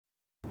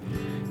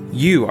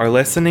You are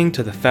listening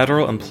to the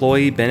Federal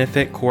Employee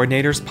Benefit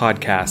Coordinators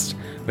Podcast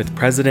with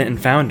President and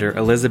Founder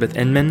Elizabeth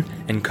Inman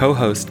and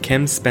co-host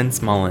Kim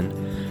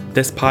Spence-Mullen.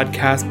 This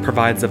podcast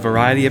provides a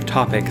variety of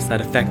topics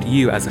that affect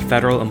you as a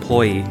federal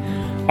employee.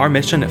 Our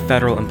mission at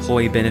Federal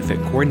Employee Benefit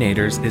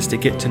Coordinators is to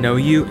get to know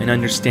you and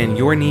understand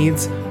your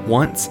needs,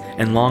 wants,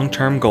 and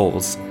long-term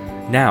goals.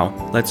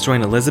 Now, let's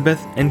join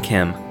Elizabeth and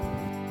Kim.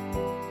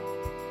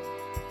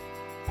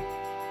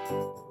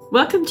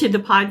 Welcome to the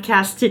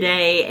podcast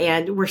today,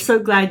 and we're so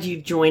glad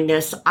you've joined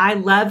us. I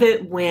love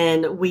it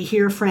when we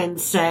hear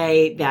friends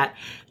say that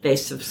they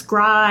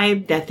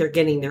subscribe, that they're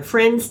getting their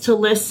friends to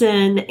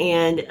listen.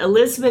 And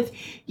Elizabeth,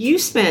 you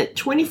spent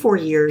 24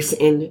 years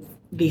in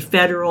the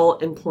federal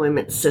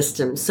employment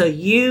system, so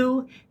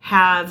you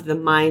have the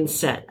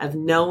mindset of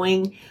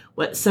knowing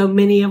what so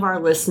many of our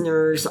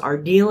listeners are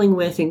dealing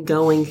with and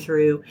going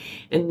through,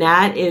 and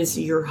that is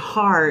your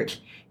heart.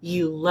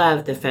 You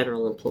love the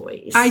federal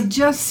employees. I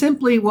just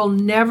simply will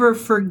never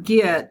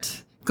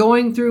forget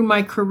going through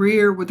my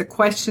career with the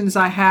questions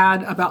I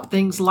had about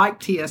things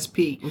like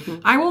TSP.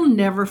 I will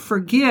never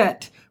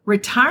forget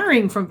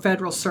retiring from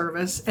federal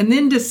service and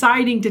then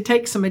deciding to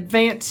take some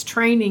advanced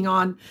training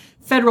on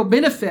federal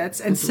benefits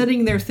and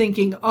sitting there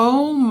thinking,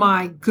 oh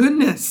my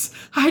goodness,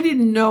 I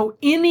didn't know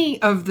any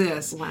of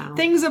this. Wow.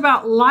 Things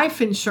about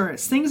life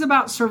insurance, things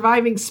about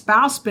surviving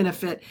spouse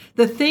benefit,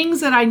 the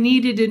things that I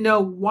needed to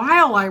know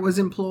while I was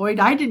employed,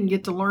 I didn't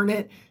get to learn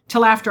it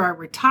till after I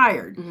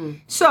retired.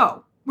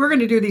 So we're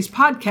going to do these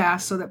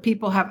podcasts so that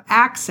people have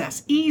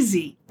access,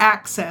 easy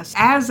access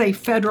as a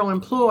federal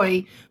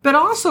employee, but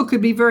also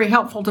could be very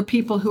helpful to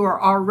people who are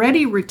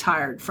already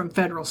retired from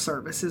federal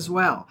service as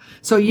well.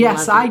 So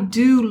yes, I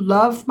do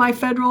love my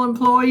federal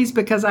employees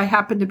because I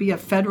happen to be a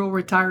federal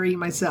retiree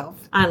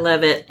myself. I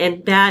love it.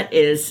 And that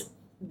is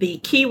the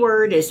key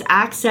word is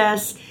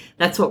access.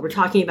 That's what we're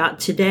talking about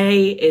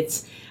today.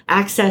 It's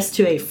access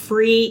to a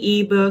free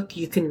ebook.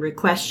 You can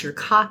request your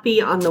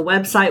copy on the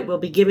website. We'll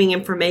be giving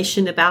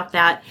information about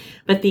that.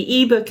 But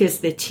the ebook is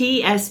the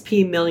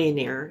TSP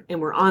Millionaire,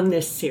 and we're on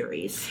this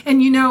series.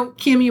 And you know,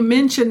 Kim, you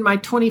mentioned my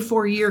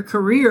 24-year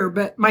career,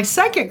 but my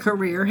second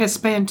career has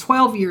spanned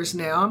 12 years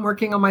now. I'm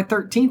working on my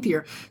 13th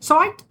year. So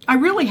I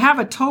really have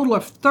a total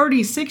of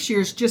 36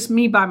 years, just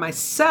me by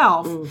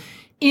myself,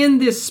 in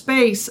this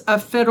space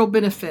of federal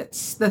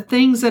benefits, the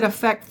things that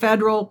affect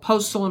federal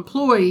postal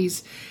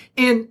employees.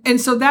 And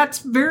so that's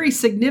very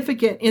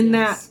significant in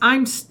that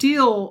I'm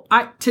still,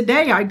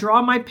 today I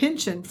draw my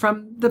pension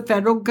from the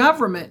federal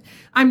government.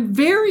 I'm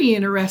very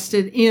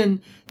interested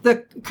in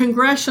the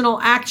congressional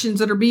actions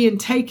that are being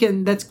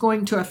taken that's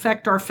going to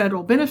affect our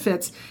federal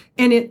benefits.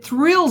 And it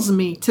thrills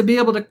me to be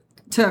able to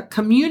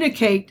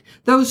communicate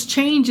those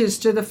changes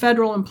to the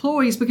federal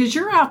employees because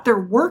you're out there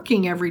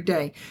working every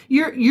day.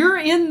 You're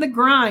in the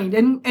grind,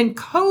 and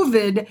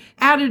COVID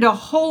added a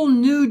whole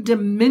new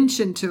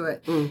dimension to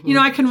it. You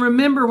know, I can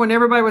remember when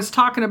everybody was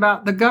talking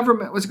about the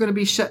government was going to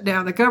be shut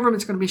down. The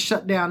government's going to be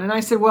shut down. And I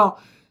said, well,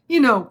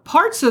 you know,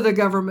 parts of the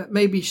government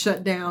may be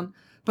shut down,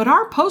 but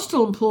our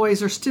postal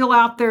employees are still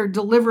out there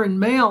delivering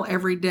mail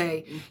every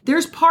day.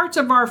 There's parts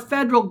of our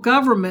federal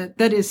government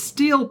that is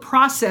still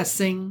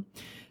processing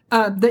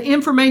the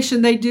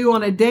information they do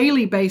on a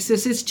daily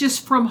basis. It's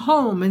just from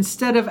home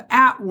instead of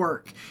at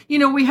work. You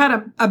know, we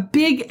had a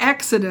big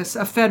exodus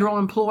of federal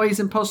employees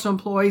and postal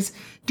employees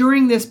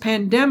during this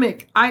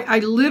pandemic. I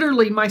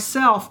literally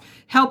myself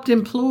helped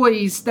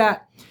employees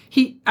that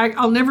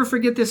I'll never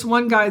forget this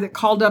one guy that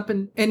called up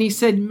and he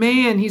said,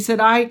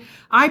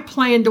 I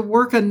plan to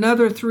work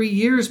another 3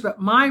 years, but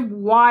my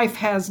wife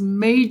has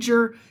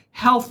major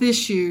health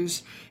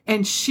issues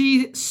and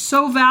she's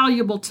so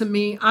valuable to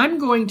me. I'm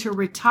going to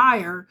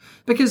retire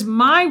because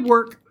my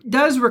work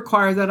does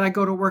require that I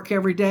go to work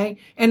every day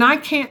and I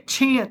can't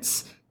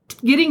chance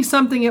getting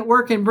something at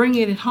work and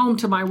bringing it home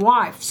to my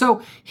wife.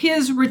 So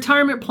his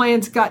retirement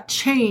plans got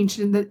changed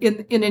in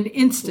an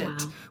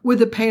instant with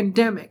the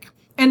pandemic.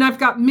 And I've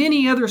got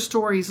many other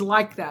stories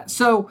like that.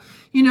 So,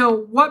 you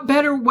know, what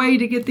better way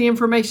to get the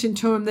information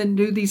to them than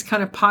do these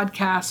kind of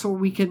podcasts where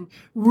we can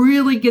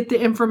really get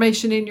the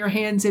information in your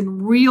hands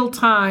in real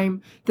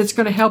time that's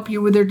going to help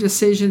you with their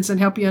decisions and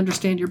help you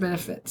understand your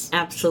benefits.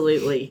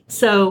 Absolutely.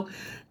 So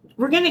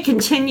we're going to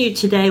continue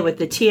today with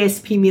the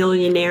TSP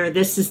Millionaire.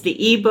 This is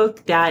the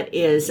ebook that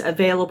is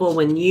available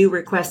when you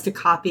request a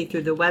copy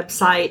through the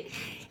website.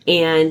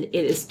 And it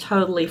is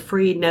totally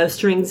free, no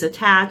strings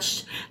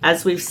attached.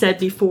 As we've said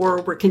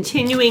before, we're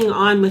continuing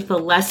on with the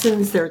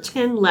lessons. There are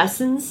 10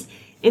 lessons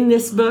in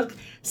this book.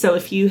 So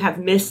if you have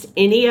missed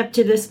any up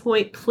to this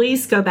point,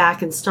 please go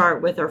back and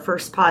start with our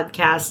first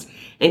podcast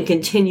and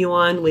continue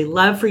on. We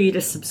love for you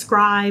to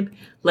subscribe.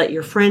 Let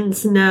your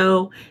friends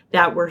know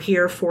that we're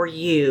here for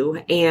you.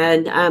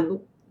 And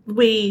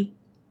we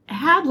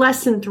had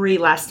lesson 3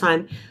 last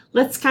time.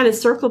 Let's kind of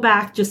circle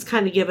back, just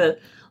kind of give a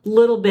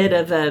little bit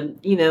of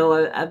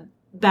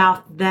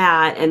about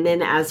that, and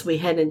then as we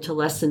head into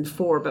lesson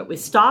 4. But we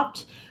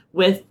stopped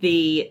with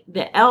the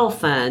L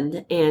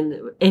fund,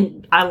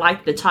 and I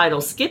like the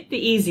title, Skip the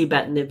Easy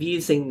Button of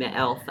Using the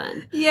L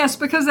fund. Yes,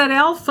 because that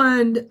L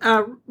fund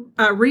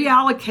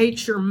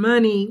reallocates your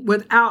money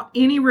without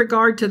any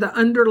regard to the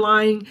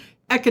underlying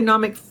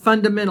economic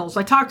fundamentals.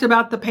 I talked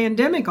about the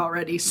pandemic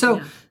already. So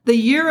the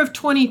year of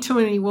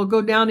 2020 will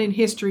go down in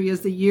history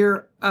as the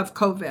year of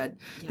COVID,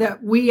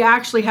 that we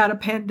actually had a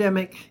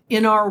pandemic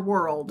in our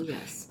world.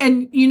 Yes.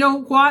 And you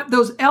know what?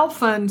 Those L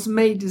funds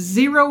made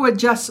zero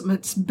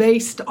adjustments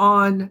based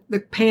on the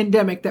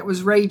pandemic that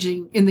was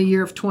raging in the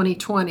year of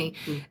 2020.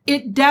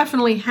 It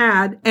definitely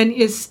had and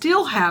is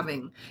still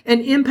having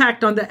an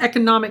impact on the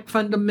economic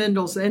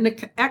fundamentals and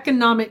the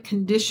economic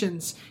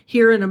conditions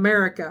here in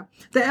America.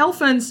 The L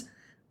funds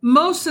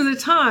most of the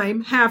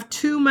time have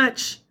too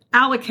much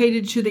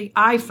allocated to the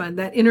I fund,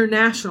 that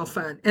international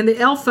fund, and the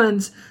L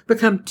funds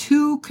become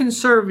too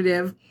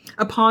conservative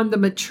upon the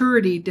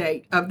maturity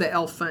date of the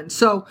L fund.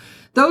 So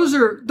those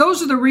are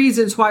the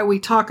reasons why we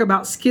talk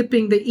about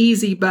skipping the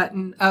easy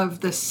button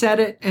of the set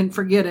it and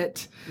forget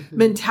it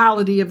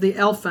mentality of the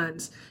L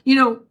funds. You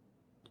know,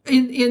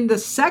 in the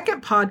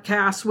second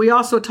podcast, we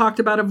also talked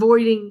about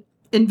avoiding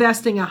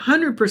investing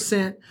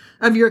 100%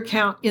 of your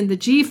account in the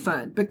G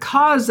fund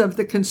because of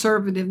the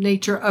conservative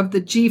nature of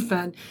the G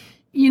fund.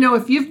 You know,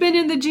 if you've been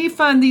in the G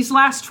fund these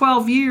last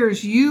 12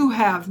 years, you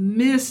have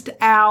missed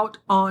out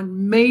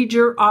on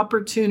major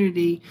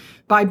opportunity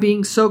by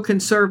being so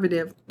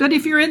conservative. But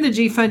if you're in the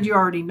G fund, you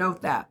already know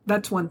that.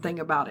 That's one thing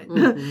about it.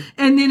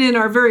 And then in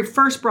our very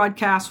first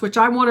broadcast, which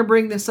I want to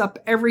bring this up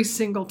every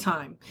single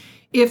time,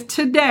 if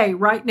today,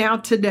 right now,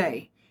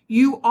 today,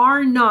 you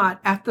are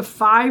not at the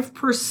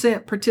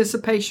 5%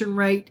 participation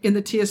rate in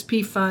the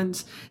TSP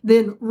funds,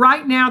 then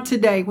right now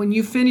today, when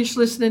you finish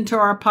listening to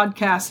our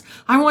podcast,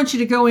 I want you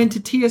to go into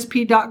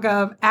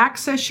tsp.gov,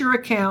 access your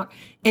account,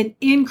 and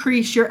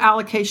increase your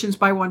allocations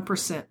by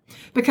 1%.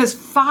 Because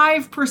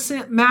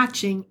 5%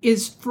 matching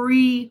is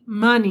free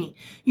money.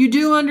 You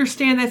do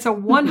understand that's a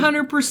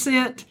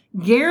 100%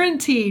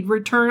 guaranteed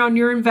return on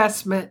your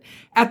investment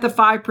at the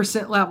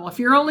 5% level. If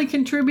you're only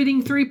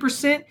contributing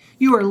 3%,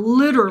 you are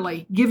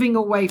literally giving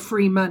away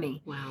free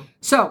money. Wow.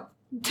 So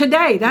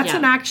today, that's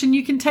an action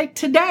you can take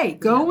today.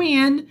 Go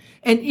in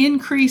and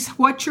increase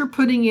what you're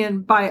putting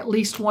in by at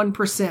least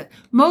 1%.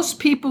 Most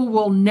people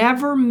will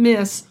never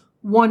miss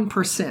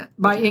 1%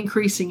 by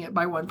increasing it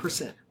by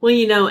 1%. Well,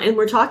 you know, and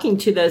we're talking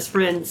to those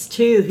friends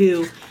too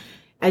who,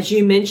 as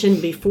you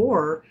mentioned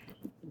before,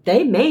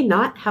 they may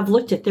not have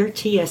looked at their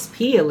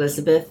TSP,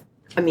 Elizabeth,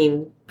 I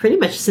mean, pretty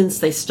much since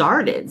they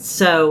started.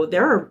 So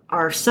there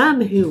are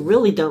some who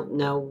really don't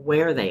know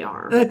where they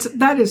are.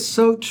 That is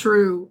so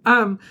true.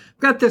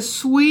 Got the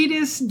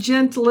sweetest,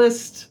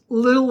 gentlest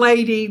little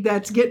lady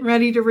that's getting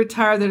ready to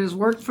retire that has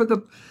worked for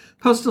the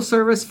Postal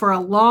Service for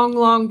a long,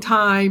 long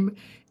time.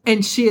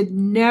 And she had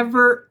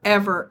never,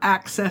 ever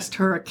accessed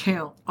her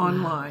account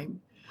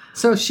online.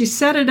 So she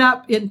set it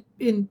up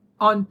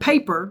on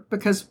paper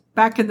because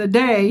back in the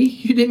day,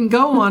 you didn't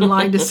go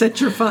online to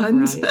set your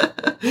funds,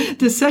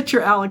 to set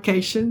your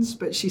allocations.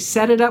 But she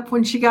set it up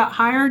when she got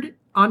hired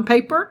on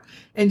paper,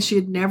 and she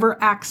had never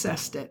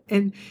accessed it.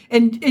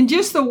 And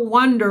just the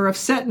wonder of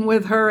sitting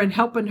with her and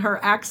helping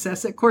her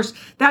access it. Of course,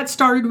 that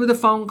started with a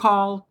phone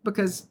call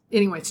because,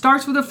 anyway, it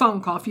starts with a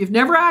phone call. If you've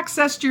never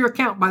accessed your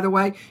account, by the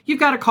way, you've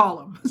got to call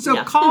them.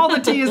 So call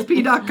the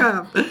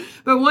TSP.gov.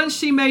 But once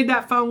she made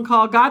that phone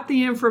call, got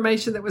the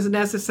information that was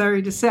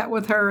necessary to sit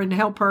with her and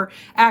help her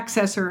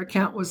access her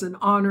account was an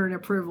honor and a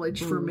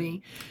privilege for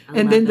me.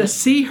 And then to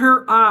see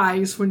her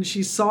eyes when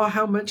she saw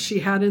how much she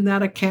had in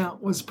that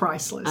account was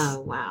priceless.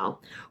 Oh, wow.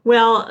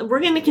 Well,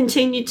 we're going to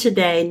continue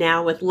today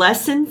now with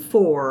lesson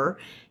 4,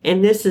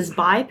 and this is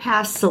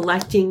bypass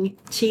selecting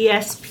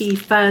TSP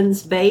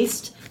funds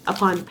based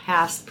upon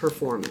past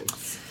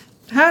performance.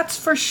 That's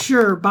for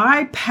sure.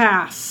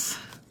 Bypass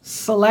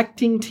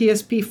selecting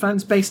TSP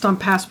funds based on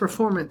past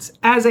performance.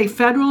 As a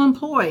federal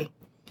employee,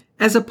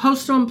 as a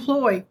postal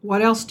employee,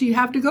 what else do you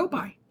have to go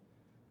by?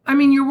 I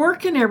mean, you're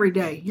working every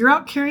day. You're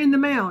out carrying the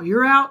mail.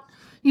 You're out,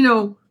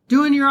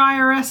 doing your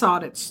IRS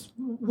audits,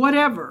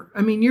 whatever.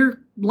 I mean,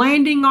 you're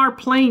landing our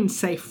plane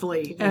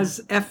safely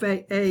as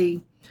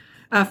FAA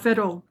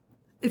federal.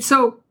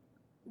 So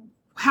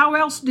how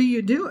else do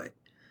you do it?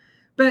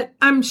 But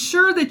I'm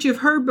sure that you've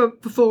heard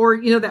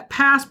before, that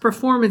past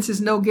performance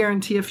is no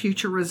guarantee of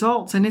future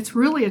results. And it's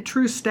really a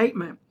true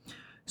statement.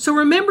 So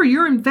remember,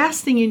 you're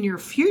investing in your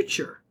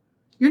future.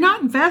 You're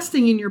not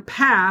investing in your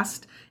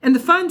past. And the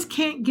funds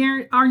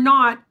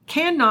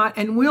cannot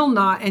and will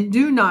not and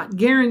do not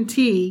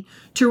guarantee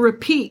to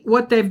repeat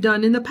what they've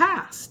done in the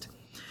past.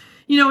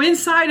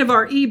 Inside of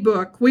our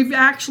ebook, we've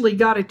actually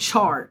got a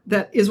chart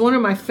that is one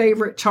of my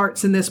favorite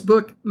charts in this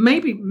book.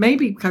 Maybe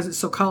because it's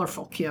so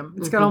colorful, Kim.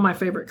 It's got all my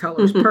favorite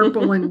colors,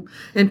 purple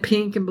and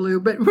pink and blue.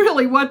 But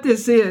really what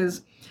this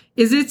is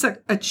it's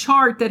a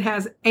chart that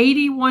has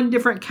 81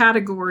 different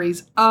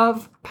categories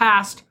of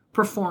past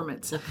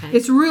performance. Okay.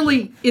 It's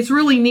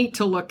really neat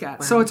to look at.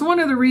 Wow. So it's one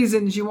of the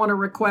reasons you want to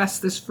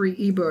request this free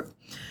ebook.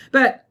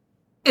 But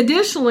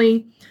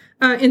additionally,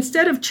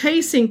 instead of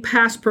chasing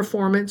past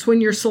performance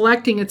when you're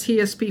selecting a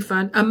TSP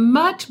fund, a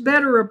much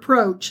better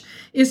approach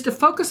is to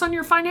focus on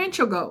your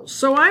financial goals.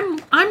 So I'm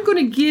going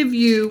to give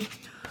you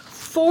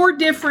 4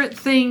 different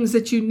things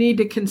that you need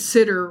to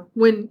consider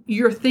when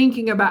you're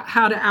thinking about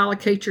how to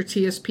allocate your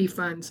TSP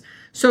funds.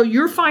 So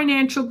your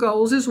financial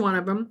goals is one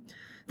of them.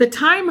 The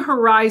time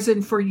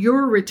horizon for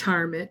your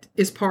retirement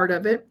is part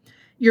of it.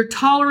 Your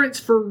tolerance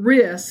for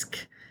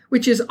risk,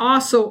 which is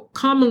also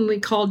commonly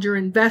called your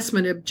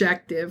investment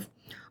objective,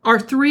 are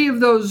 3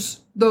 of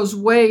those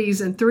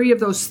ways and 3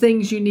 of those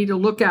things you need to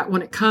look at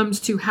when it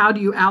comes to how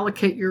do you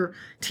allocate your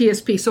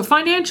TSP. So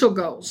financial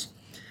goals.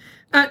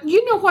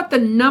 You know what the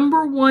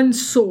number one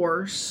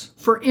source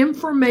for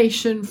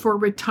information for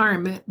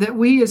retirement that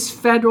we as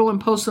federal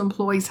and postal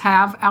employees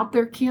have out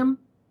there, Kim?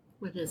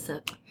 What is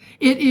it?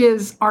 It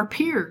is our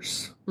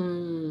peers.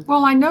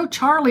 Well, I know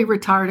Charlie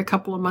retired a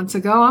couple of months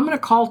ago. I'm going to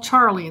call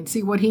Charlie and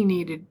see what he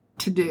needed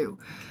to do.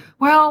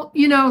 Well,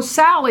 you know,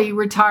 Sally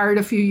retired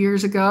a few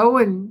years ago,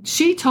 and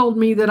she told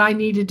me that I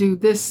need to do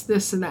this,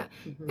 this, and that.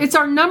 It's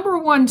our number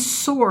one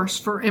source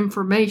for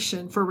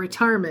information for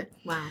retirement.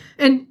 Wow.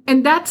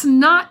 And that's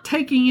not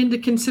taking into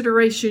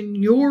consideration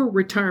your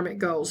retirement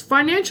goals.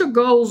 Financial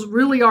goals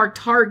really are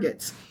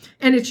targets,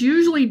 and it's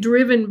usually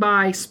driven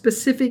by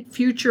specific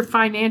future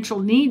financial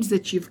needs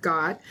that you've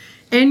got,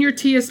 and your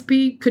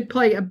TSP could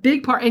play a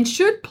big part and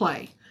should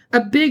play a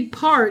big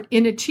part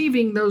in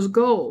achieving those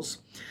goals.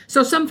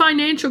 So some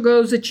financial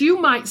goals that you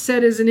might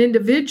set as an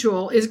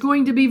individual is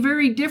going to be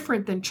very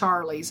different than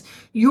Charlie's.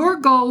 Your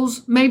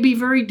goals may be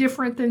very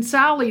different than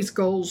Sally's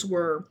goals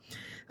were.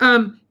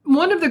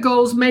 One of the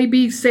goals may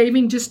be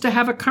saving just to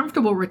have a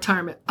comfortable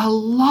retirement. A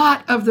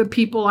lot of the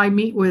people I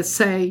meet with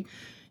say,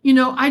 you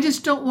know, I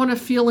just don't want to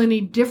feel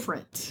any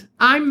different.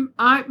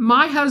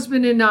 My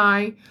husband and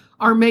I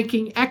are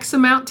making X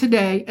amount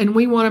today, and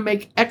we want to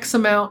make X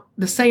amount,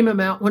 the same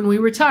amount when we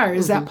retire.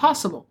 Is that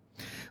possible?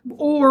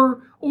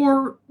 Or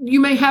you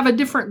may have a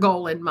different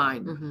goal in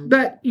mind,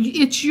 but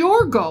it's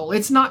your goal.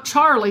 It's not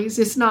Charlie's.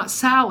 It's not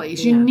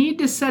Sally's. You need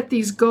to set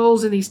these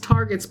goals and these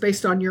targets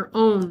based on your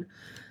own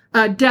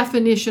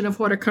definition of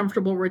what a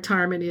comfortable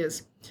retirement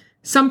is.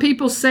 Some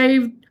people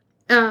save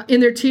in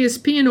their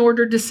TSP in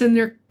order to send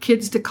their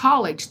kids to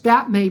college.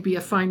 That may be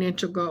a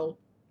financial goal.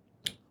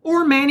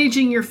 Or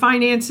managing your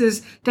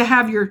finances to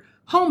have your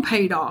home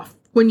paid off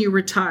when you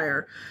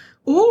retire.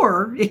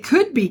 Or it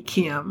could be,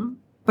 Kim,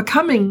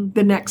 becoming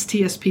the next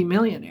TSP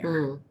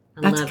millionaire.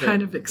 That's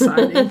kind of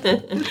exciting.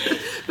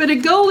 But a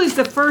goal is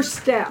the first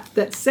step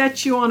that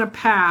sets you on a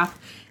path,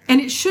 and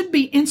it should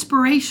be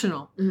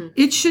inspirational.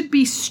 It should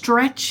be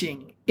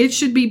stretching. It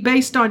should be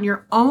based on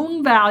your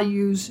own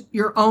values,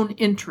 your own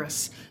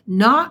interests,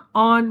 not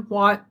on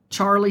what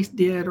Charlie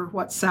did or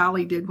what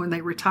Sally did when they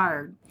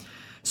retired.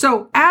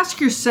 So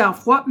ask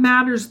yourself what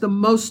matters the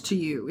most to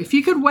you. If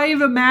you could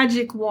wave a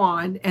magic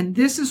wand and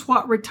this is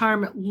what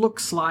retirement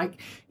looks like,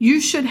 you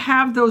should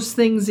have those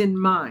things in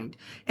mind.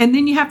 And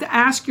then you have to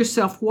ask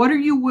yourself, what are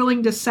you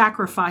willing to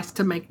sacrifice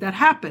to make that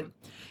happen?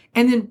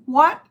 And then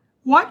what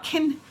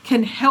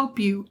can help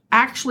you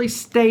actually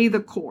stay the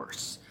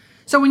course?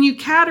 So when you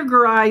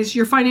categorize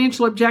your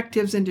financial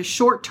objectives into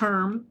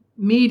short-term,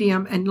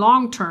 medium, and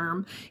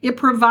long-term, it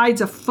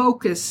provides a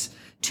focus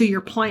to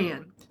your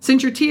plan.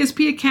 Since your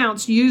TSP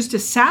account's used to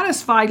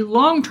satisfy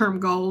long-term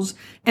goals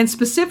and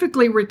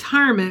specifically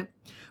retirement,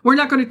 we're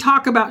not going to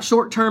talk about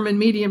short-term and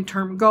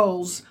medium-term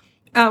goals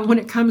when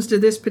it comes to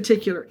this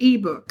particular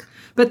ebook.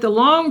 But the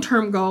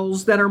long-term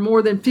goals that are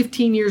more than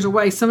 15 years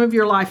away, some of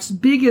your life's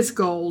biggest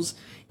goals,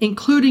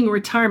 including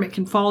retirement,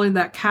 can fall in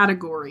that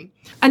category.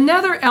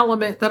 Another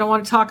element that I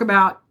want to talk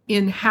about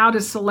in how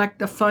to select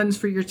the funds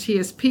for your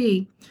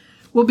TSP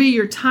will be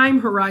your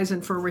time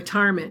horizon for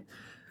retirement.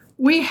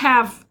 We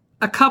have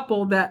a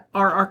couple that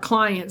are our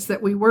clients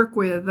that we work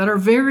with that are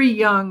very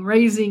young,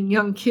 raising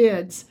young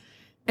kids,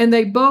 and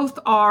they both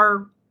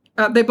work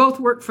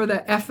for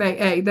the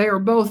FAA. They are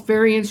both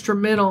very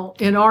instrumental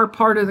in our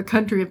part of the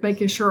country of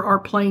making sure our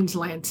planes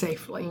land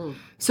safely.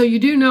 So you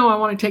do know I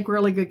want to take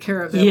really good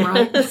care of them,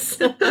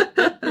 yes.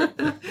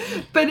 Right?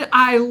 But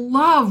I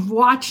love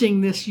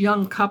watching this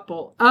young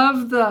couple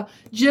of the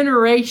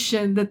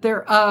generation that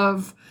they're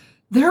of.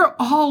 They're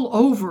all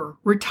over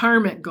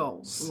retirement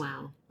goals.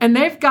 Wow. And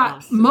they've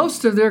got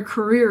most of their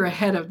career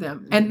ahead of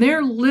them. And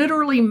they're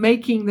literally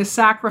making the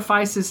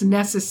sacrifices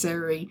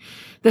necessary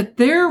that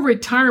their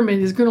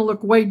retirement is going to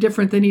look way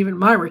different than even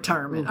my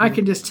retirement. I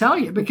can just tell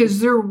you, because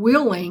they're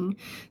willing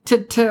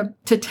to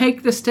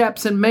take the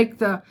steps and make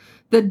the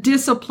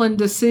disciplined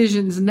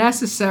decisions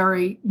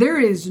necessary.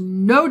 There is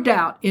no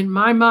doubt in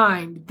my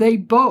mind they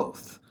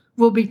both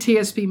will be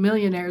TSP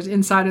millionaires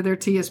inside of their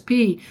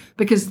TSP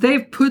because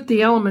they've put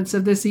the elements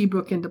of this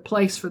ebook into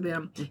place for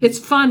them. It's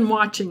fun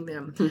watching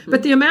them.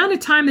 But the amount of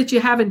time that you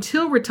have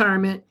until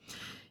retirement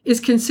is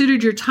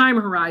considered your time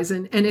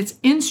horizon, and it's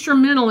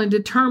instrumental in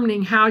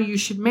determining how you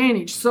should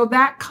manage. So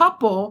that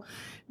couple,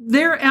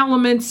 their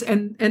elements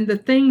and the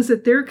things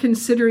that they're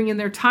considering in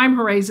their time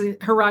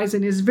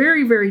horizon is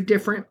very, very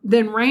different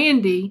than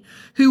Randy,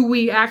 who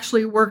we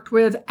actually worked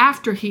with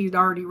after he'd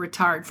already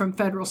retired from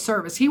federal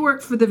service. He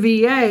worked for the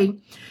VA,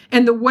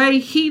 and the way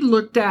he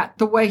looked at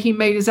the way he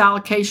made his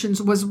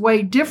allocations was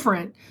way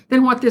different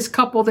than what this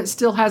couple that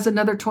still has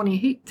another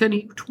 20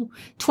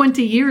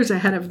 years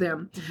ahead of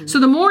them. Mm-hmm.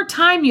 So the more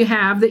time you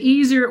have, the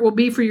easier it will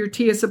be for your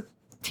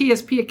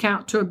TSP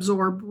account to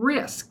absorb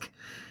risk.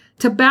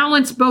 To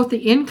balance both the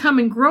income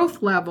and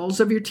growth levels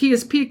of your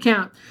TSP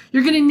account,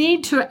 you're going to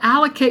need to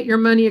allocate your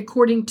money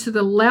according to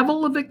the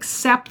level of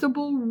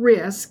acceptable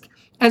risk,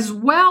 as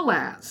well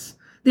as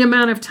the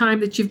amount of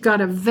time that you've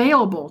got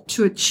available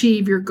to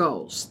achieve your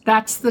goals.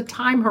 That's the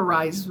time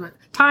horizon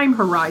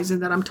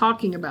that I'm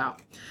talking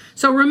about.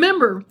 So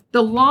remember,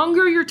 the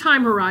longer your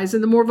time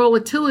horizon, the more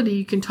volatility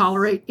you can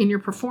tolerate in your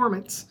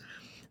performance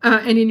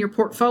and in your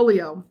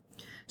portfolio.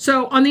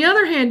 So on the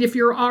other hand, if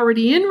you're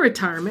already in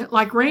retirement,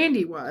 like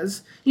Randy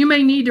was, you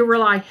may need to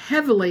rely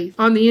heavily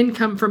on the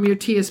income from your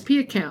TSP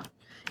account.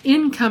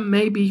 Income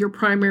may be your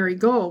primary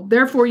goal.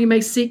 Therefore, you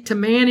may seek to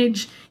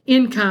manage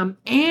income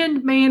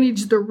and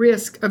manage the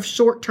risk of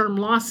short-term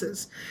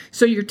losses.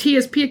 So your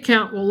TSP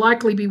account will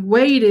likely be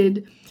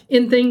weighted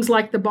in things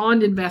like the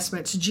bond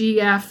investments,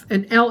 GF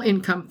and L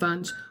income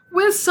funds,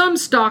 with some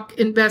stock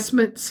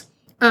investments,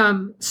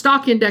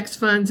 stock index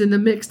funds in the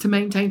mix to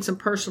maintain some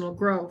personal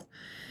growth.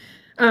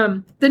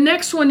 The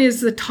next one is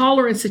the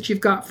tolerance that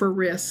you've got for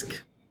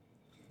risk.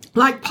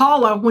 Like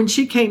Paula, when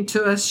she came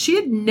to us, she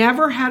had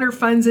never had her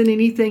funds in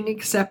anything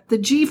except the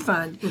G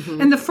fund. Mm-hmm.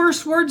 And the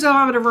first words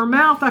out of her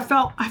mouth, I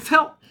felt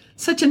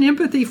such an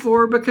empathy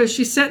for her, because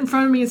she sat in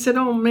front of me and said,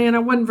 "Oh man, I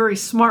wasn't very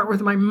smart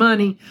with my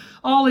money.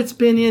 All it's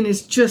been in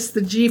is just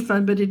the G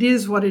fund, but it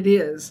is what it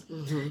is."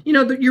 Mm-hmm. You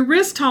know, your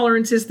risk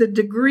tolerance is the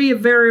degree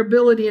of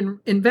variability in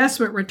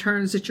investment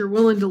returns that you're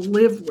willing to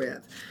live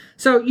with.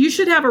 So you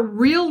should have a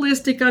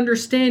realistic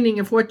understanding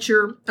of what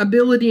your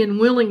ability and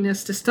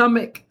willingness to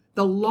stomach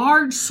the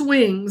large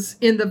swings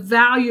in the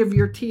value of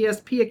your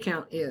TSP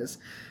account is.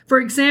 For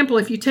example,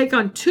 if you take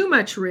on too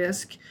much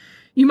risk,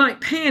 you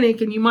might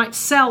panic and you might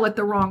sell at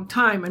the wrong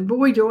time. And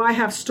boy, do I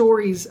have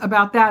stories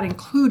about that,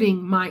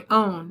 including my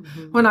own.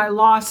 Mm-hmm. When I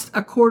lost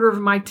a quarter of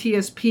my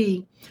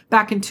TSP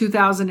back in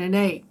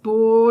 2008.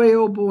 Boy,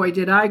 oh boy,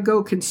 did I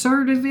go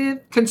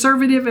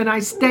conservative, and I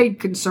stayed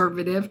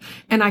conservative,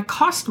 and I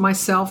cost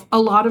myself a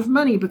lot of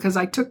money because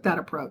I took that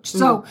approach. Mm-hmm.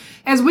 So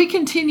as we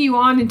continue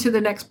on into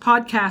the next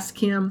podcast,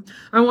 Kim,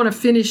 I want to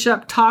finish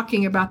up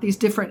talking about these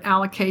different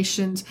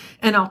allocations,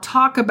 and I'll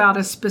talk about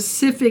a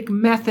specific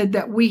method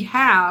that we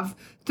have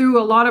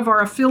through a lot of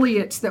our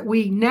affiliates that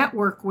we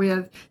network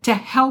with to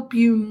help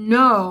you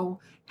know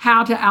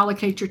how to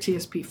allocate your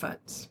TSP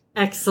funds.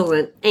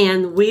 Excellent.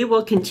 And we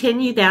will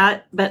continue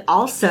that, but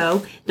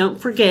also don't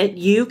forget,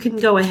 you can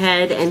go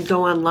ahead and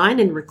go online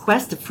and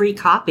request a free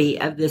copy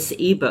of this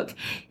ebook.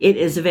 It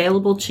is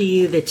available to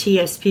you, the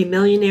TSP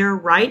Millionaire,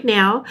 right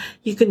now.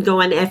 You can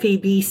go on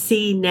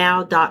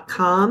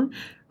febcnow.com,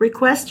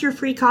 request your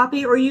free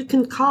copy, or you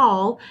can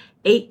call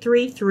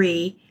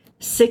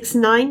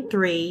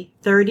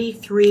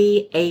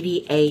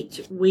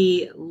 833-693-3388.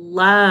 We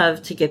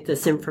love to get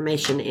this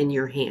information in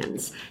your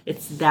hands.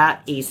 It's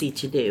that easy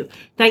to do.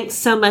 Thanks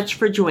so much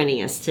for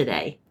joining us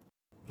today.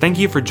 Thank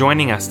you for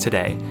joining us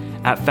today.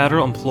 At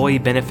Federal Employee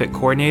Benefit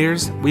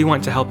Coordinators, we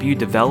want to help you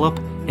develop,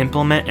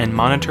 implement, and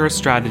monitor a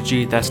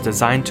strategy that's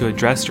designed to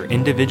address your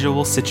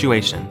individual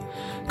situation.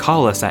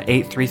 Call us at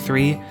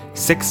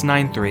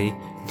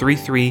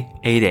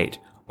 833-693-3388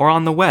 or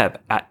on the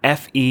web at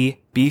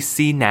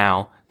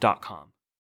febcnow.com.